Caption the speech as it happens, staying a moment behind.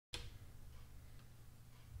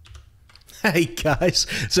Hey guys,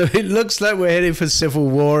 so it looks like we're heading for civil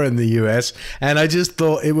war in the US, and I just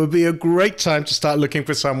thought it would be a great time to start looking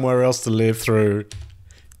for somewhere else to live through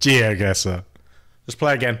GeoGuesser. Let's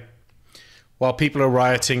play again. While people are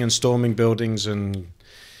rioting and storming buildings and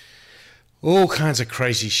all kinds of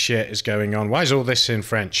crazy shit is going on. Why is all this in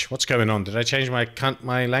French? What's going on? Did I change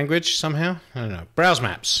my language somehow? I don't know. Browse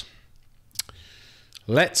maps.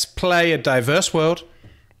 Let's play a diverse world.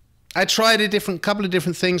 I tried a couple of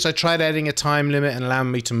different things. I tried adding a time limit and allowing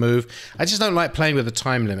me to move. I just don't like playing with a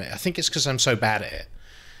time limit. I think it's because I'm so bad at it.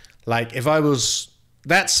 Like if I was,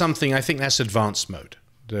 that's something, I think that's advanced mode.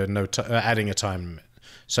 Adding a time limit.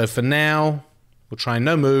 So for now, we'll try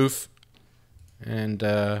no move and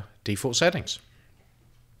default settings.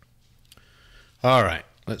 All right,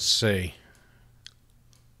 let's see.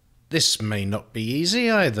 This may not be easy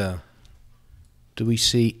either. Do we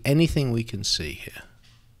see anything we can see here?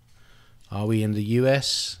 Are we in the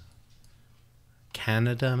US?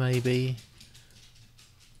 Canada, maybe?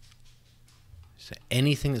 Is there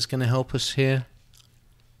anything that's going to help us here?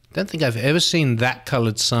 Don't think I've ever seen that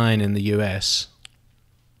colored sign in the US.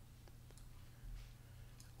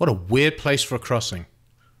 What a weird place for a crossing.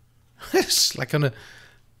 It's like on a...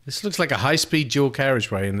 This looks like a high-speed dual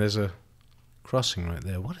carriageway and there's a crossing right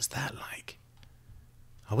there. What is that like?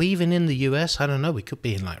 Are we even in the US? I don't know. We could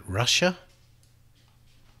be in like Russia.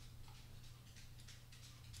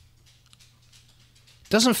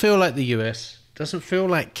 Doesn't feel like the US. Doesn't feel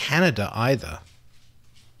like Canada either.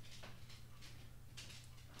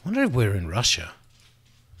 I wonder if we're in Russia.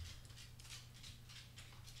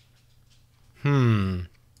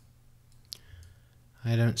 I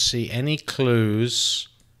don't see any clues.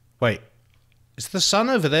 Wait, is the sun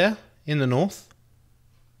over there in the north?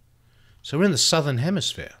 So we're in the southern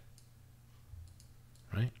hemisphere.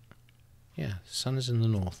 Right? Yeah, the sun is in the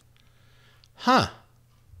north. Huh.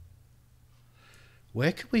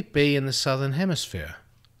 Where could we be in the southern hemisphere?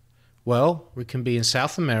 Well, we can be in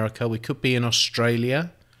South America. We could be in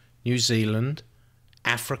Australia, New Zealand,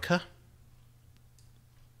 Africa.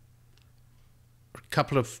 A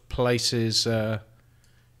couple of places,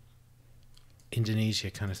 Indonesia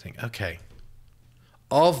kind of thing. Okay.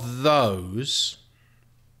 Of those,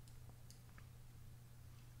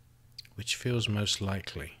 which feels most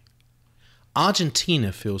likely?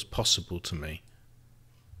 Argentina feels possible to me.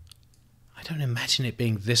 I don't imagine it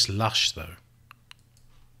being this lush, though.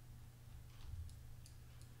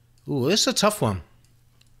 Ooh, this is a tough one.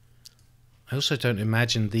 I also don't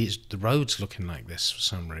imagine the roads looking like this for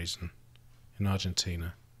some reason in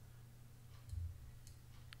Argentina.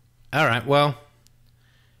 All right, well,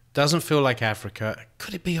 doesn't feel like Africa.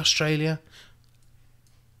 Could it be Australia?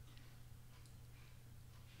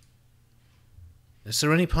 Is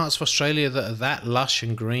there any parts of Australia that are that lush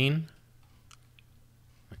and green?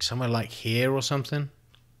 Like somewhere like here or something?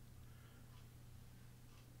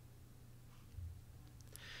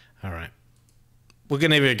 All right. We're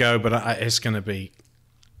going to give it a go, but it's going to be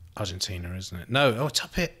Argentina, isn't it? No, oh, it's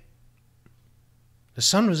up here. The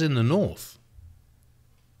sun was in the north.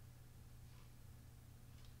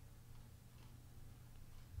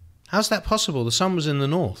 How's that possible? The sun was in the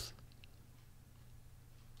north.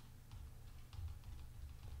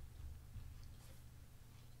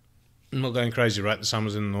 I'm not going crazy, right? The sun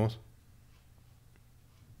was in the north.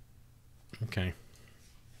 Okay.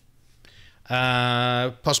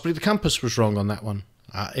 Possibly the compass was wrong on that one.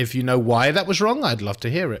 If you know why that was wrong, I'd love to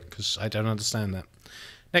hear it, because I don't understand that.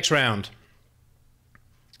 Next round.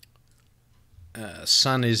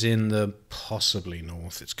 Sun is in the possibly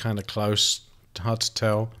north. It's kind of close. Hard to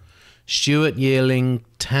tell. Stuart Yearling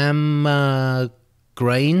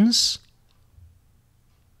Grains.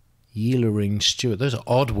 Yearling Stuart. Those are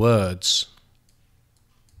odd words.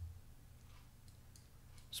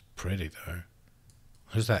 It's pretty, though.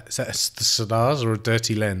 Who's that? Is that the stars or a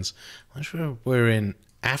dirty lens? I'm sure we're in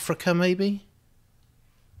Africa, maybe?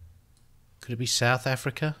 Could it be South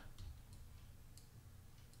Africa?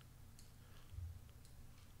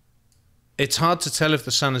 It's hard to tell if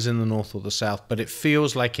the sun is in the north or the south, but it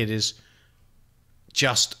feels like it is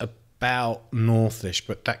just about northish,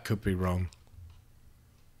 but that could be wrong.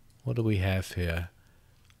 What do we have here?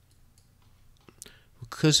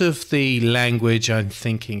 Because of the language, I'm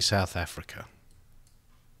thinking South Africa.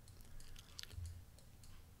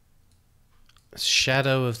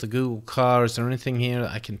 Shadow of the Google car. Is there anything here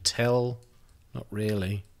that I can tell? Not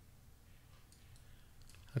really.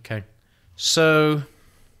 Okay. So...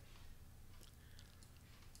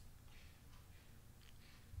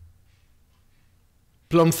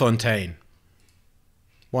 Bloemfontein.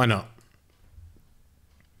 Why not?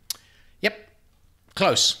 Yep.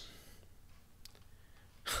 Close.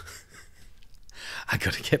 I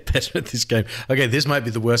gotta get better at this game. Okay, this might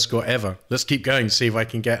be the worst score ever. Let's keep going to see if I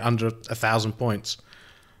can get under 1,000 points.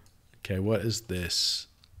 Okay, what is this?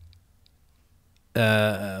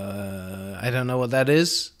 I don't know what that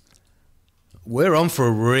is. We're on for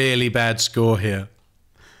a really bad score here.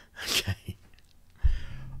 Okay.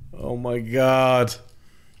 Oh my god.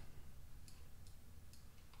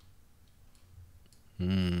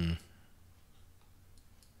 There's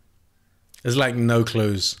like no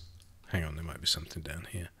clues. Hang on, there might be something down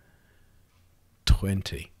here.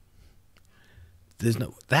 20. There's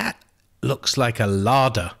no... That looks like a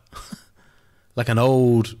Lada. Like an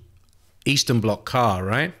old Eastern Bloc car,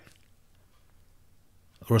 right?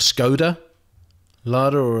 Or a Skoda?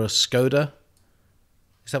 Lada or a Skoda?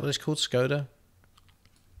 Is that what it's called? Skoda?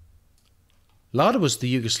 Lada was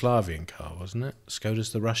the Yugoslavian car, wasn't it?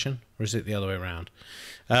 Skoda's the Russian? Or is it the other way around?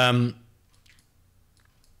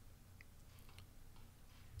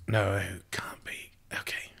 No, it can't be.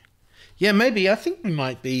 Okay. Yeah, maybe. I think we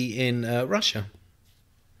might be in Russia.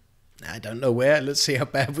 I don't know where. Let's see how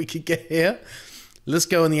bad we could get here. Let's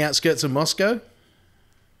go on the outskirts of Moscow.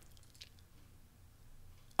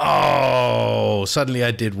 Oh, suddenly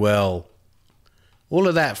I did well. All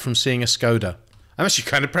of that from seeing a Skoda. I'm actually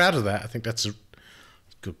kind of proud of that. I think that's a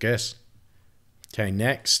good guess. Okay,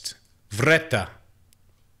 next. Vreta.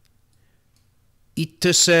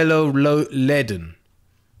 Ituselo Leden.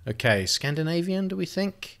 Okay, Scandinavian, do we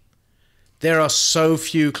think? There are so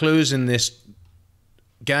few clues in this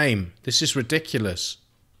game. This is ridiculous.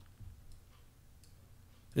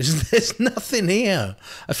 There's nothing here.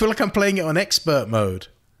 I feel like I'm playing it on expert mode.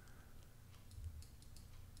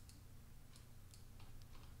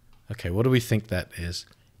 Okay, what do we think that is?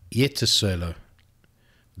 Ituselo.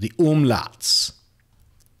 The Umlauts.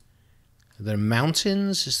 Are there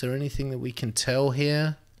mountains? Is there anything that we can tell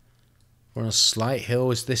here? We're on a slight hill.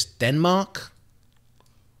 Is this Denmark?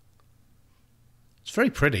 It's very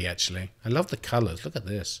pretty, actually. I love the colours. Look at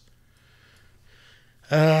this.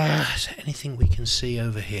 Is there anything we can see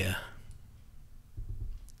over here?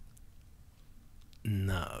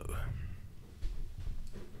 No.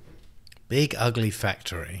 Big, ugly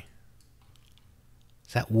factory.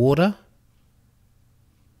 Is that water?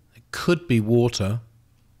 It could be water.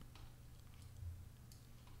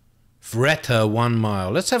 Vreta, 1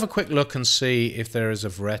 mile. Let's have a quick look and see if there is a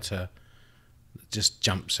Vreta that just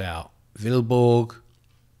jumps out. Vilborg.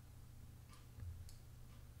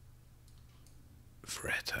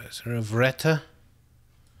 Vreta. Is there a Vreta?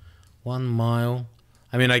 1 mile.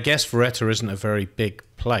 I mean, I guess Vreta isn't a very big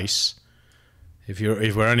place. If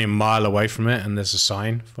we're only a mile away from it and there's a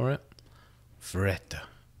sign for it. Vreta.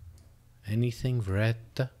 Anything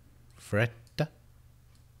Vreta? Vreta?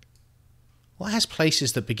 What has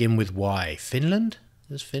places that begin with Y? Finland?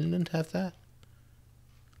 Does Finland have that?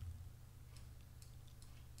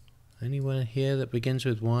 Anyone here that begins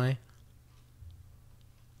with Y?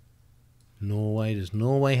 Norway. Does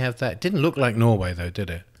Norway have that? It didn't look like Norway though,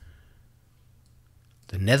 did it?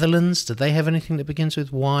 The Netherlands? Do they have anything that begins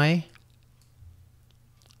with Y?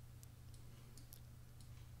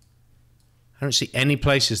 I don't see any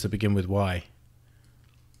places that begin with Y.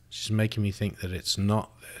 It's just making me think that it's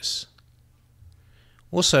not this.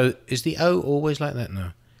 Also, is the O always like that?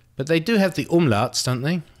 No. But they do have the umlauts, don't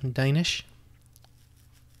they? In Danish.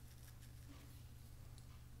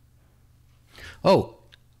 Oh.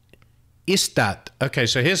 Istad. Okay,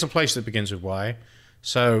 so here's a place that begins with Y.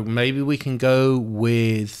 So maybe we can go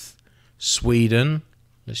with Sweden.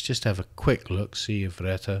 Let's just have a quick look, see if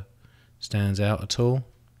Vreta stands out at all.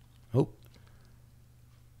 Oh.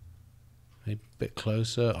 A bit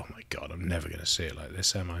closer. Oh my god, I'm never going to see it like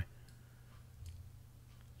this, am I?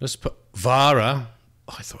 Let's put Vara.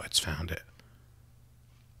 Oh, I thought I'd found it.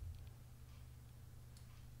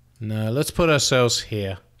 No, let's put ourselves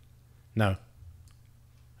here. No.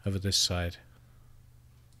 Over this side.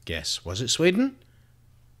 Guess. Was it Sweden?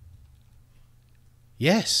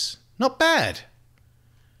 Yes. Not bad.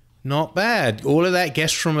 Not bad. All of that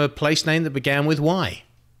guessed from a place name that began with Y.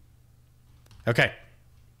 Okay.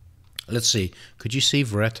 Let's see. Could you see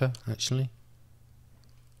Vreta, actually?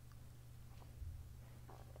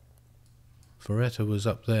 Vreta was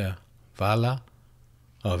up there. Vala?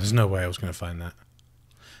 Oh, there's no way I was going to find that.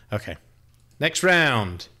 Okay. Next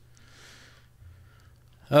round.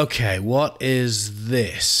 Okay, what is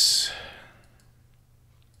this?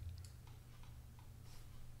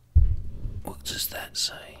 What does that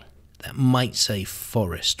say? That might say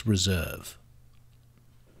Forest Reserve.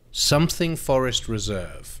 Something Forest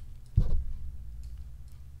Reserve.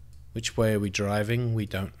 Which way are we driving? We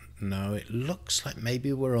don't know. It looks like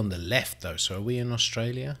maybe we're on the left though. So are we in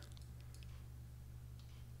Australia?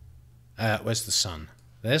 Where's the sun?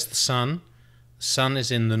 There's the sun. The sun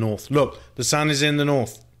is in the north. Look, the sun is in the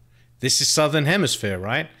north. This is southern hemisphere,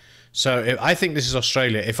 right? So I think this is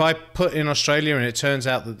Australia. If I put in Australia and it turns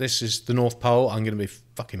out that this is the North Pole, I'm going to be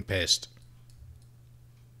fucking pissed.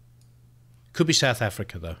 Could be South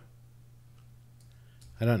Africa, though.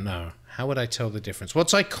 I don't know. How would I tell the difference?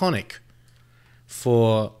 What's iconic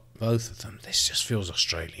for both of them? This just feels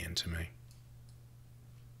Australian to me.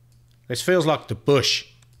 This feels like the bush.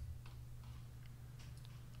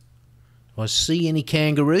 Do I see any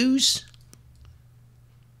kangaroos?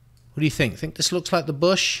 What do you think? Think this looks like the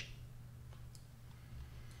bush?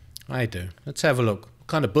 I do. Let's have a look. What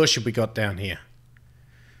kind of bush have we got down here?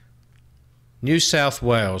 New South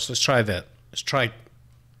Wales. Let's try that. Let's try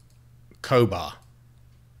Cobar.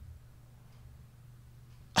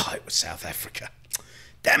 Oh, it was South Africa.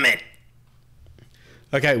 Damn it!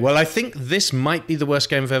 Okay, well, I think this might be the worst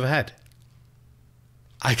game I've ever had.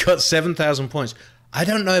 I got 7,000 points. I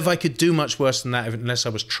don't know if I could do much worse than that unless I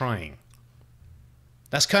was trying.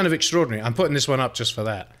 That's kind of extraordinary. I'm putting this one up just for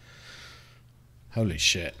that. Holy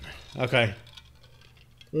shit. Okay.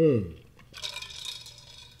 Let's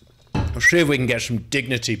see if we can get some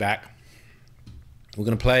dignity back. We're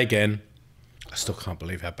going to play again. I still can't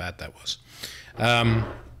believe how bad that was.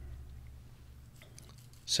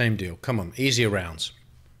 Same deal. Come on, easier rounds.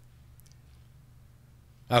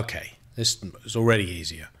 Okay, this is already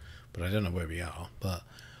easier, but I don't know where we are. But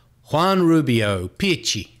Juan Rubio,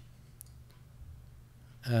 Pichi.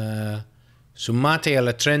 Sumate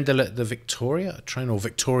alla tren de the Victoria, a train or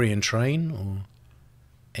Victorian train, or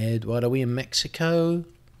Ed, what are we in Mexico?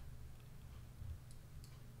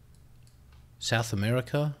 South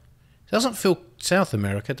America? It doesn't feel South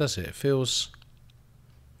America, does it? It feels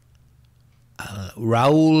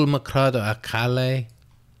Raul Macrado Acale.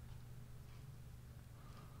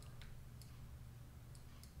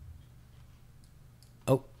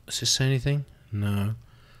 Oh, does this say anything? No.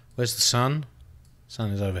 Where's the sun?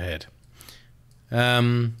 Sun is overhead.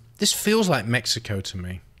 This feels like Mexico to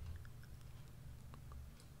me.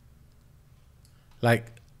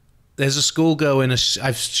 Like, there's a schoolgirl in a...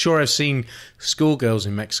 I'm sure I've seen schoolgirls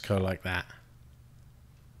in Mexico like that.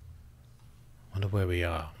 I wonder where we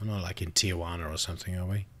are. We're not like in Tijuana or something, are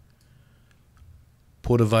we?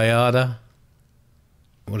 Puerto Vallarta.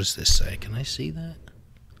 What does this say? Can I see that?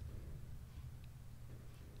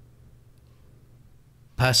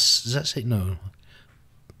 Does that say? No.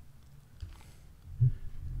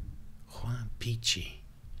 Juan Pichi.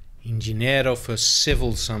 Ingeniero for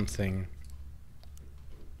civil something.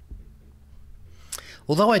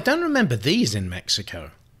 Although I don't remember these in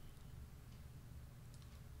Mexico.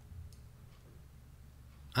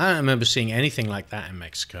 I don't remember seeing anything like that in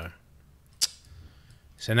Mexico.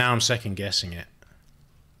 So now I'm second guessing it.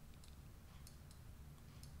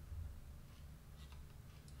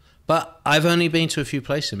 But I've only been to a few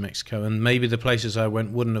places in Mexico, and maybe the places I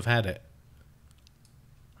went wouldn't have had it.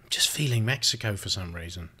 I'm just feeling Mexico for some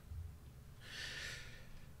reason.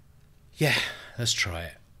 Yeah, let's try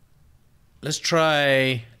it. Let's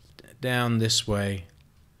try down this way.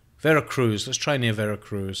 Veracruz. Let's try near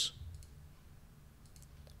Veracruz.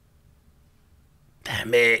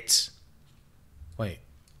 Damn it. Wait.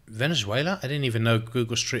 Venezuela? I didn't even know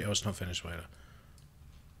Google Street. Oh, it's not Venezuela.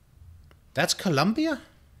 That's Colombia?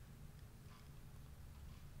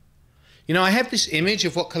 You know, I have this image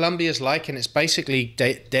of what Colombia's like, and it's basically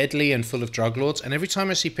deadly and full of drug lords. And every time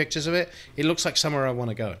I see pictures of it, it looks like somewhere I want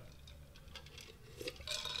to go.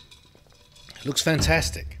 It looks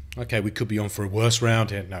fantastic. Okay, we could be on for a worse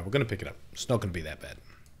round here. No, we're going to pick it up. It's not going to be that bad.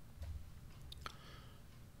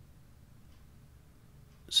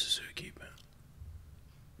 Suzuki.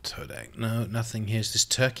 Todak. No, nothing here. Is this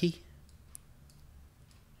Turkey?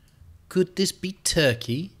 Could this be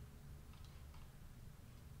Turkey?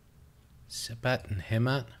 Sebat and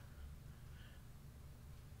Hemat.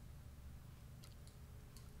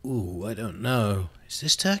 Ooh, I don't know. Is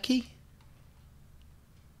this Turkey?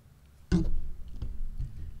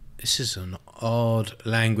 This is an odd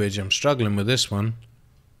language. I'm struggling with this one.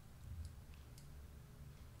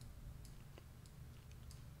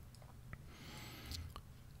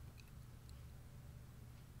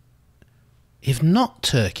 If not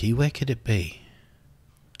Turkey, where could it be?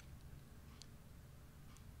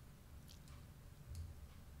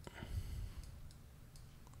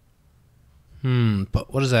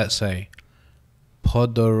 But what does that say?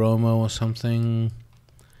 Podoromo or something?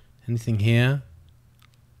 Anything here?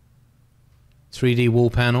 3D wall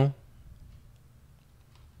panel.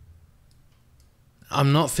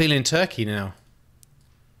 I'm not feeling Turkey now.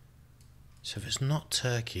 So if it's not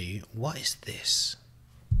Turkey, what is this?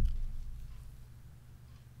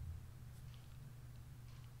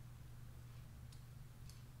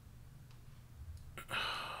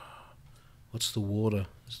 What's the water?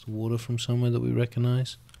 Is the water from somewhere that we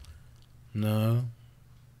recognize? No.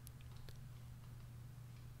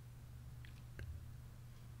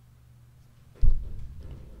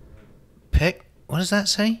 What does that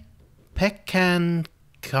say? Pecan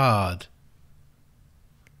card.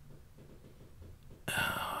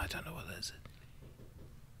 Oh, I don't know what that is.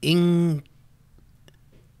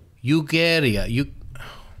 Ugaria.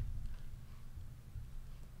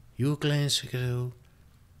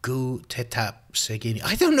 Gu tetap segini.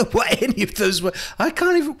 I don't know what any of those were. I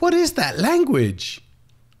can't even. What is that language?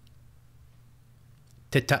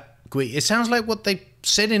 Tetap gui. It sounds like what they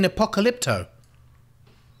said in Apocalypto.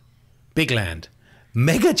 Big land.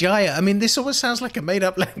 Mega Jaya. I mean, this almost sounds like a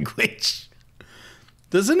made-up language,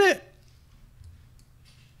 doesn't it?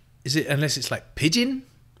 Is it? Unless it's like Pidgin.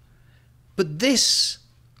 But this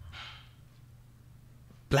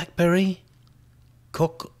Blackberry,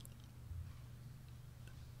 Cook.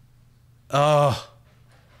 Oh,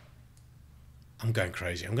 I'm going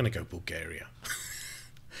crazy. I'm going to go Bulgaria.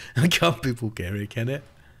 It can't be Bulgaria, can it?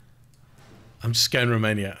 I'm just going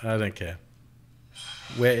Romania. I don't care.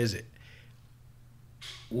 Where is it?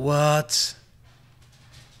 What?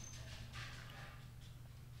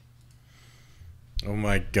 Oh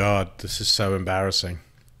my God, this is so embarrassing.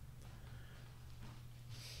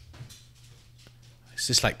 Is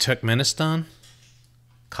this like Turkmenistan?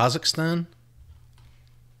 Kazakhstan?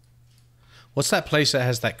 What's that place that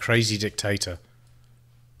has that crazy dictator?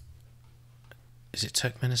 Is it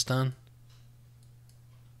Turkmenistan?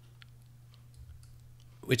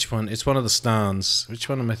 Which one? It's one of the stans. Which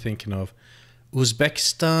one am I thinking of?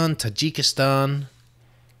 Uzbekistan, Tajikistan.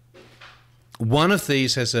 One of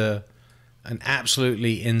these has an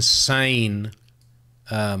absolutely insane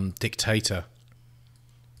dictator.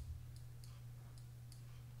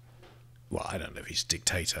 Well, I don't know if he's a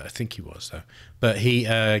dictator. I think he was, though. But he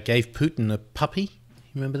gave Putin a puppy.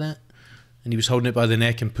 You remember that? And he was holding it by the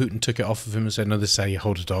neck, and Putin took it off of him and said, no, this is how you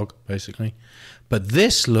hold a dog, basically. But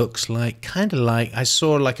this looks like, kind of like, I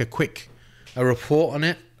saw like a report on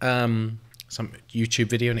it, some YouTube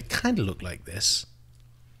video, and it kind of looked like this.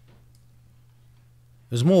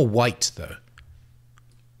 It was more white, though.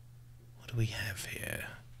 What do we have here?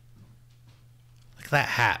 Like that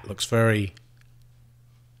hat looks very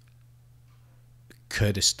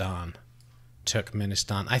Kurdistan,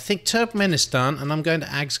 Turkmenistan. I think Turkmenistan, and I'm going to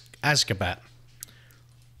Ashgabat.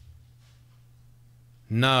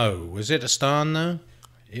 No, was it Astan though?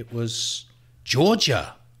 It was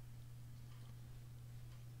Georgia.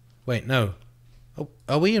 Wait, no. Oh,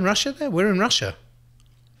 are we in Russia there? We're in Russia.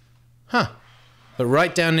 Huh. But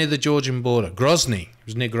right down near the Georgian border. Grozny. It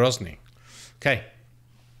was near Grozny. Okay.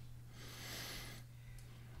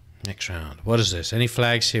 Next round. What is this? Any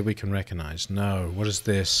flags here we can recognize? No. What is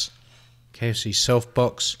this? KFC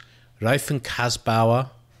Selfbox. Reifenkasbauer.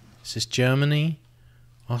 Is this Germany?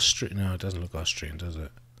 Austria? No, it doesn't look Austrian, does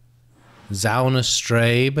it?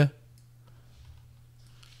 Zaunerstrabe.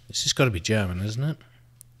 This has got to be German, isn't it?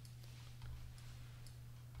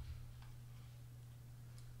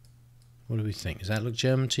 What do we think? Does that look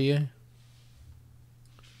German to you?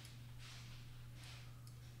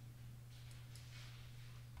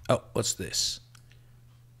 Oh, what's this?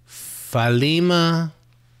 Falima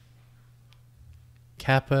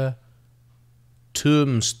Kappa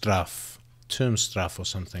Turmstraff. Turmstraff or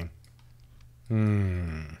something.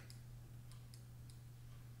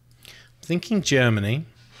 Thinking Germany.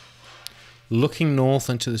 Looking north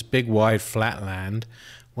into this big wide flat land.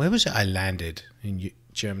 Where was it I landed in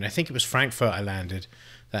Germany? I think it was Frankfurt I landed.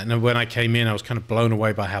 And when I came in, I was kind of blown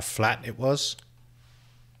away by how flat it was.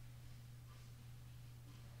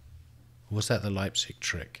 Or was that the Leipzig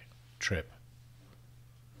trip?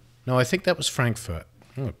 No, I think that was Frankfurt.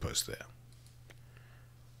 I'm going to put us there.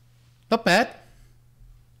 Not bad.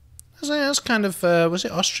 That's kind of, was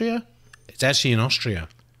it Austria? It's actually in Austria.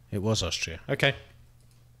 It was Austria. Okay.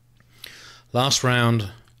 Last round,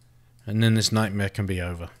 and then this nightmare can be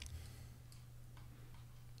over.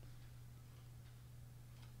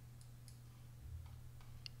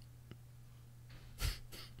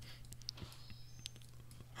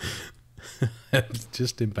 I'm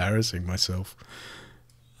just embarrassing myself.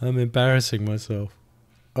 I'm embarrassing myself.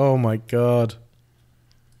 Oh my God.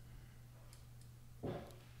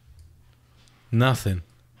 Nothing.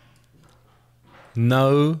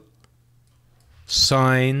 No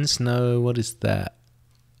signs. No, what is that?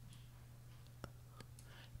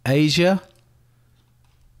 Asia?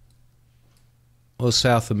 Or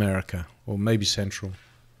South America? Or maybe Central.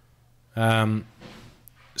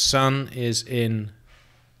 Sun is in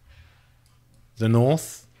the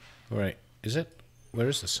north. Wait, is it? Where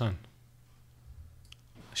is the sun?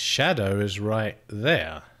 shadow is right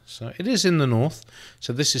there. So it is in the north.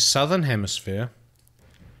 So this is southern hemisphere.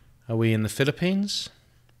 Are we in the Philippines?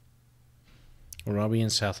 Or are we in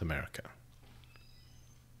South America?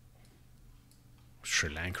 Sri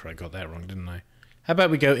Lanka, I got that wrong, didn't I? How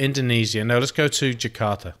about we go Indonesia? No, let's go to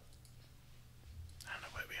Jakarta. I don't know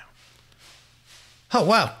where we are. Oh,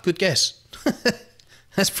 wow, good guess.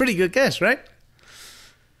 That's a pretty good guess, right?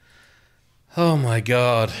 Oh my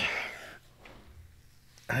God.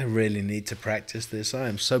 I really need to practice this. I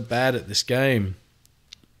am so bad at this game.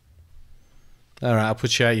 All right, I'll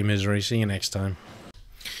put you out your misery. See you next time.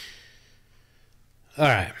 All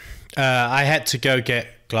right. I had to go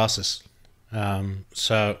get glasses.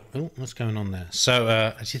 So, what's going on there?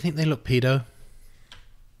 So, do you think they look pedo?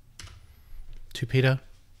 Too pedo? A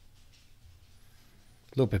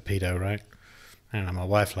little bit pedo, right? I don't know, my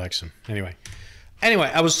wife likes them. Anyway,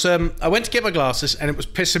 I went to get my glasses and it was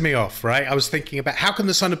pissing me off, right? I was thinking about how can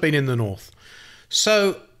the sun have been in the north?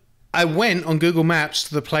 So I went on Google Maps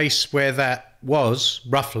to the place where that was,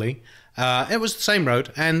 roughly. It was the same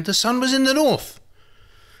road and the sun was in the north.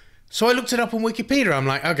 So I looked it up on Wikipedia. I'm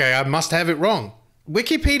like, okay, I must have it wrong.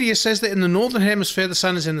 Wikipedia says that in the northern hemisphere, the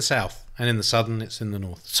sun is in the south, and in the southern, it's in the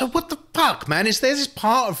north. So what the fuck, man? Is there this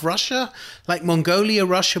part of Russia, like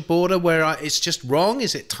Mongolia-Russia border, where it's just wrong?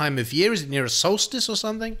 Is it time of year? Is it near a solstice or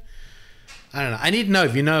something? I don't know. I need to know.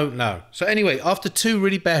 If you know, no. So anyway, after 2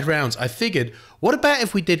 really bad rounds, I figured, what about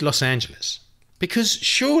if we did Los Angeles? Because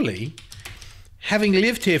surely, having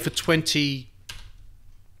lived here for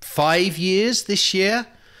 25 years this year,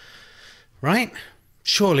 right?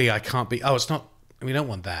 Surely I can't be... Oh, it's not... We don't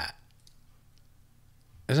want that.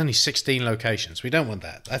 There's only 16 locations. We don't want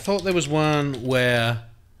that. I thought there was one where...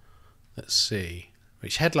 Let's see.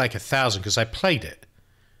 Which had like 1,000 because I played it.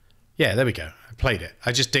 Yeah, there we go. I played it.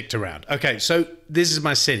 I just dicked around. Okay, so this is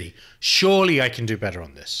my city. Surely I can do better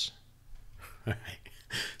on this. All right.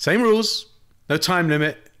 Same rules. No time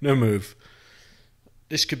limit. No move.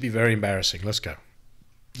 This could be very embarrassing. Let's go.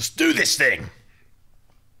 Let's do this thing.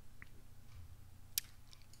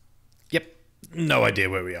 No idea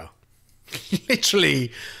where we are.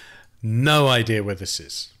 Literally no idea where this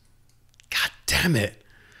is. God damn it.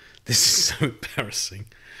 This is so embarrassing.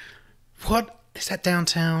 What? Is that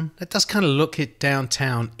downtown? That does kind of look it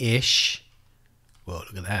downtown-ish. Whoa,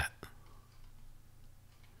 look at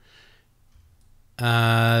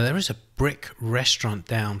that. There is a brick restaurant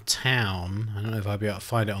downtown. I don't know if I'll be able to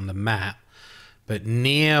find it on the map. But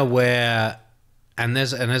near where... And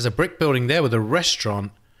there's a brick building there with a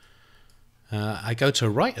restaurant. I go to a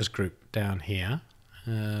writers group down here.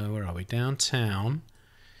 Where are we? Downtown.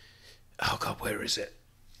 Oh, God, where is it?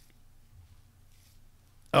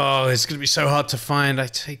 Oh, it's going to be so hard to find. I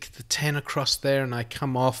take the 10 across there and I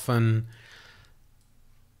come off and...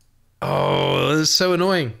 Oh, it's so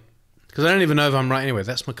annoying. Because I don't even know if I'm right. Anyway,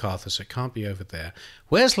 that's MacArthur, so it can't be over there.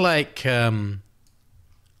 Where's, like,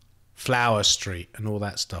 Flower Street and all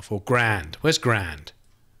that stuff? Or Grand? Where's Grand?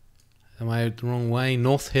 Am I the wrong way?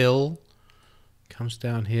 North Hill. Comes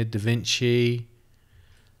down here, Da Vinci.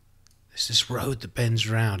 There's this road that bends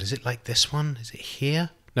around. Is it like this one? Is it here?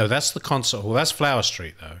 No, that's the concert hall. That's Flower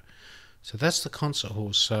Street, though. So that's the concert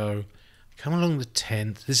hall. So come along the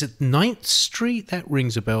 10th. Is it 9th Street? That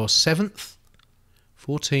rings a bell. 7th,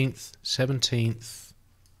 14th, 17th.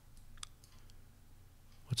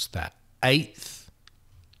 What's that? 8th.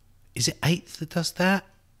 Is it 8th that does that?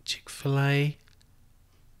 Chick-fil-A.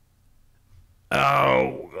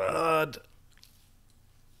 Oh, God.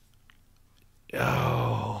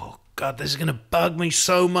 Oh, God, this is going to bug me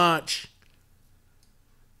so much.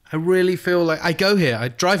 I really feel like... I go here. I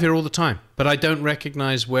drive here all the time, but I don't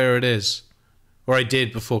recognize where it is. Or I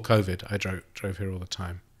did before COVID. I drove here all the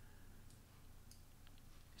time.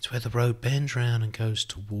 It's where the road bends round and goes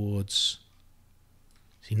towards...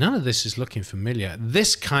 See, none of this is looking familiar.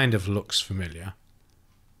 This kind of looks familiar.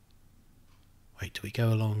 Wait, do we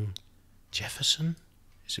go along Jefferson?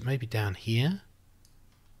 Is it maybe down here?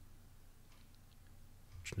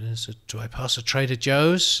 Do I pass a Trader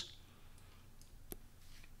Joe's?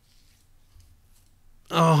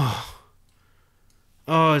 Oh,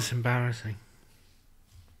 it's embarrassing.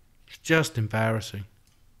 It's just embarrassing.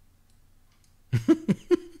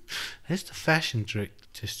 There's the fashion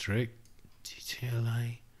district.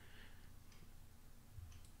 GTLA.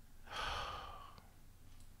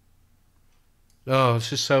 Oh,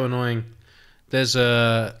 it's just so annoying. There's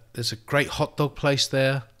a great hot dog place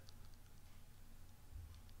there.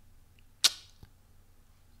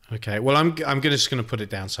 Okay, well, I'm just going to put it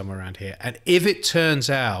down somewhere around here. And if it turns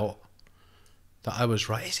out that I was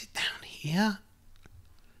right, is it down here?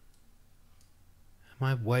 Am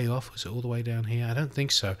I way off? Was it all the way down here? I don't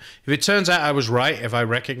think so. If it turns out I was right, if I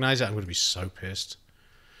recognize it, I'm going to be so pissed.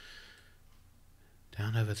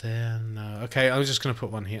 Down over there? No. Okay, I was just going to put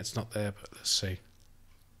one here. It's not there, but let's see.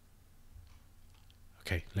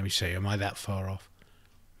 Okay, let me see. Am I that far off?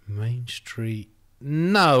 Main Street.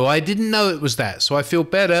 No, I didn't know it was that. So I feel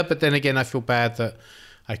better, but then again, I feel bad that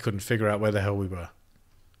I couldn't figure out where the hell we were.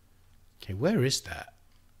 Okay, where is that?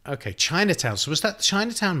 Okay, Chinatown. So was that the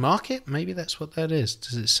Chinatown market? Maybe that's what that is.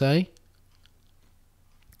 Does it say?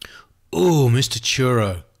 Oh, Mr.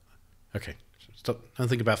 Churro. Okay, stop. Don't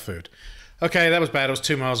think about food. Okay, that was bad. I was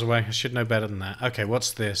 2 miles away. I should know better than that. Okay,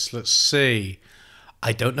 what's this? Let's see.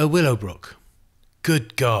 I don't know Willowbrook.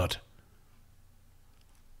 Good God.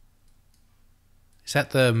 Is that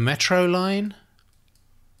the metro line?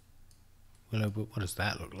 Willowbrook, what does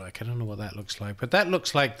that look like? I don't know what that looks like. But that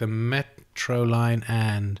looks like the metro line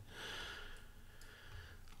and...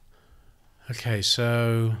 Okay,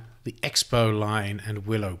 so the Expo line and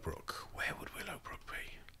Willowbrook. Where would Willowbrook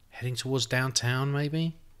be? Heading towards downtown,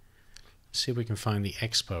 maybe? Let's see if we can find the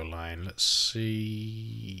Expo line. Let's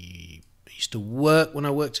see. I used to work when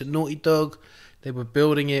I worked at Naughty Dog. They were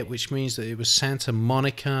building it, which means that it was Santa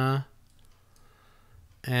Monica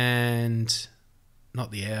and not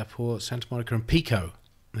the airport, Santa Monica and Pico,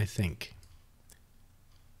 I think.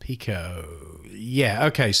 Pico. Yeah,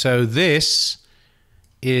 okay, so this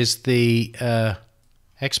is the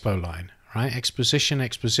Expo line, right?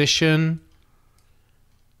 Exposition.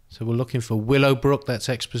 So we're looking for Willowbrook. That's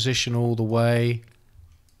Exposition all the way.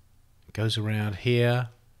 It goes around here.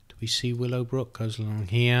 Do we see Willowbrook? Goes along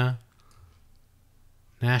here.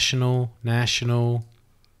 National,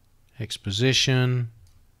 Exposition.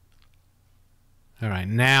 All right,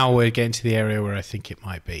 now we're getting to the area where I think it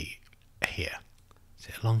might be here. Is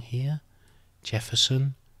it along here?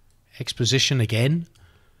 Jefferson. Exposition again.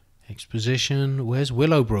 Exposition. Where's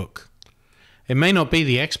Willowbrook? It may not be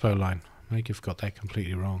the Expo line. Maybe I've got that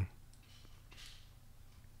completely wrong.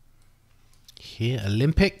 Here,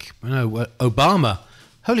 Olympic? No, Obama.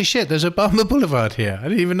 Holy shit, there's Obama Boulevard here. I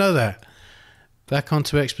didn't even know that. Back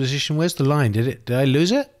onto Exposition. Where's the line? Did I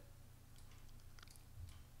lose it?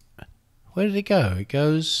 Where did it go? It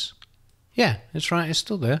goes... Yeah, it's right. It's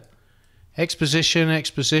still there. Exposition.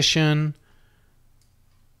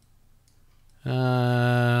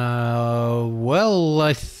 Well,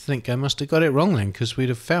 I think I must have got it wrong then, because we'd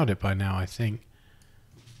have found it by now, I think.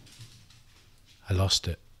 I lost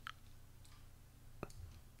it.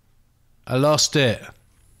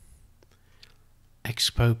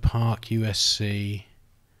 Expo Park, USC.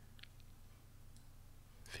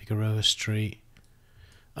 Figueroa Street.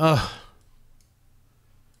 Oh.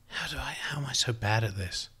 How am I so bad at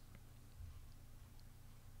this?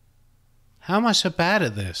 I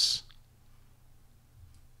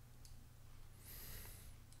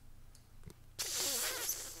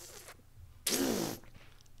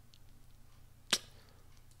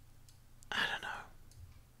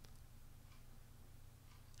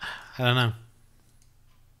don't know.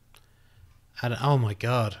 Oh my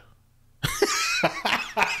God.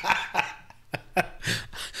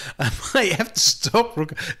 I might have to stop.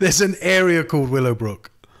 There's an area called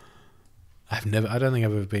Willowbrook. I don't think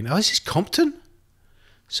I've ever been. Oh, is this Compton?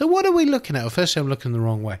 So what are we looking at? Well, firstly, I'm looking the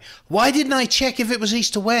wrong way. Why didn't I check if it was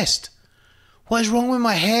east or west? What is wrong with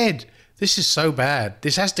my head? This is so bad.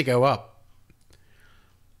 This has to go up.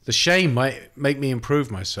 The shame might make me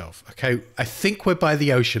improve myself. Okay, I think we're by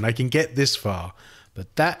the ocean. I can get this far.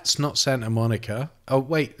 But that's not Santa Monica. Oh,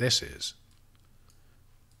 wait, this is.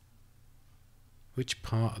 Which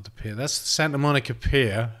part of the pier? That's the Santa Monica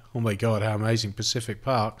Pier. Oh my God, how amazing. Pacific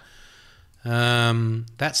Park.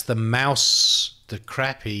 That's the mouse, the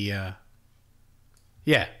crappy...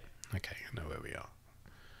 Yeah. Okay, I know where we are.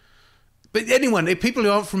 But anyone, if people who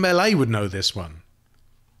aren't from LA would know this one.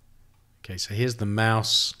 Okay, so here's the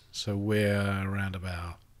mouse. So we're around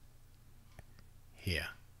about here.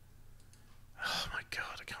 Oh my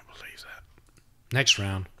God, I can't believe that. Next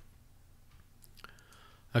round.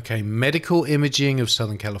 Okay, medical imaging of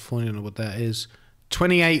Southern California. I don't know what that is.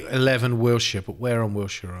 2811 Wilshire, but where on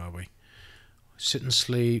Wilshire are we? Sit and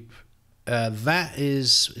sleep. That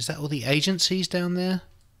is that all the agencies down there?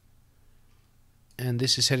 And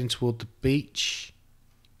this is heading toward the beach.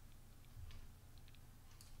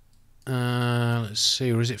 Let's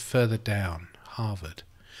see, or is it further down? Harvard.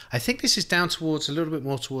 I think this is down towards, a little bit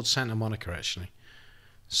more towards Santa Monica, actually.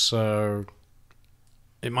 So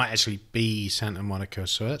it might actually be Santa Monica.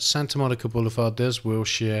 So that's Santa Monica Boulevard. There's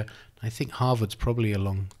Wilshire. I think Harvard's probably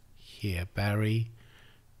along here. Barry,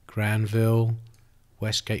 Granville,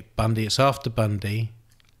 Westgate, Bundy. It's after Bundy.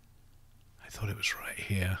 I thought it was right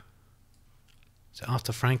here. Is it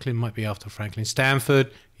after Franklin? Might be after Franklin.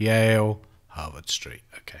 Stanford, Yale, Harvard Street.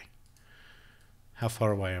 Okay. How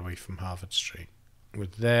far away are we from Harvard Street? We're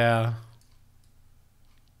there.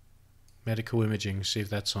 Medical imaging. See if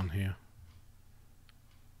that's on here.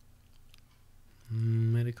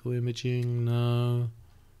 Medical imaging, no.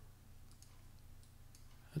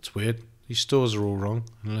 That's weird. These stores are all wrong,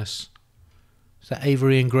 unless... Is that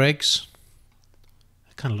Avery and Greg's?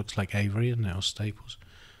 That kind of looks like Avery, doesn't it? Or Staples.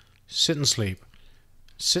 Sit and sleep.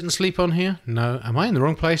 Sit and sleep on here? No. Am I in the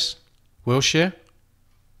wrong place? Wilshire?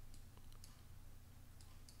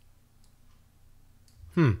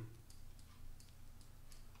 Yeah,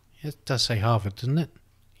 it does say Harvard, doesn't it?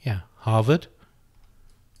 Yeah, Harvard.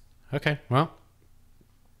 Okay, well.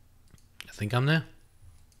 I think I'm there.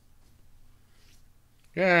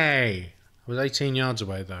 Yay! I was 18 yards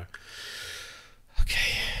away, though.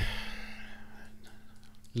 Okay.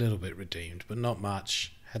 A little bit redeemed, but not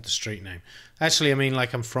much. Had the street name. Actually, I mean,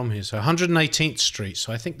 like, I'm from here. So 118th Street.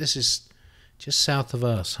 So I think this is just south of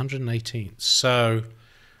us. 118th. So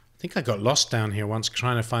I think I got lost down here once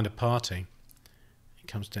trying to find a party. It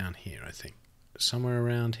comes down here, I think. Somewhere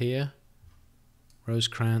around here.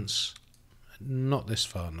 Rosecrans. Not this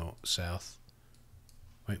far north, south.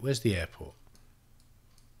 Wait, where's the airport?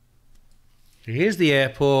 Here's the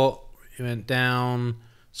airport. We went down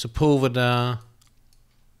Sepulveda.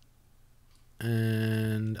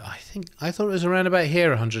 And I thought it was around about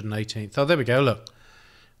here, 118th. Oh, there we go, look.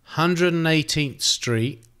 118th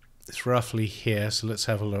Street. It's roughly here, so let's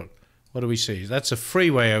have a look. What do we see? That's a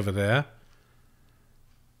freeway over there.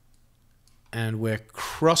 And we're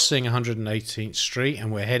crossing 118th Street,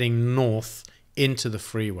 and we're heading north into the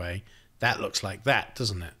freeway. That looks like that,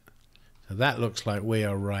 doesn't it? So that looks like we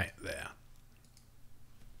are right there.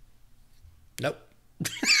 Nope.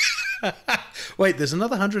 Wait, there's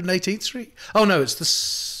another 118th Street? Oh, no, it's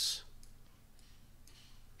this.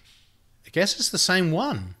 I guess it's the same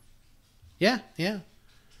one. Yeah. Yeah,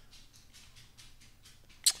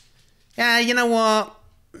 you know what?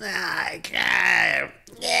 Yeah,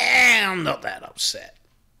 I'm not that upset.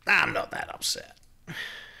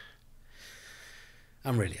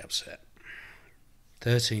 I'm really upset.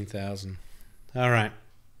 13,000. All right.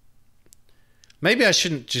 Maybe I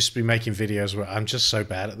shouldn't just be making videos where I'm just so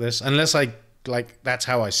bad at this. Unless that's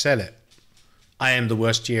how I sell it. I am the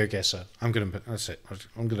worst GeoGuesser. That's it.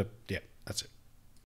 Yeah, that's it.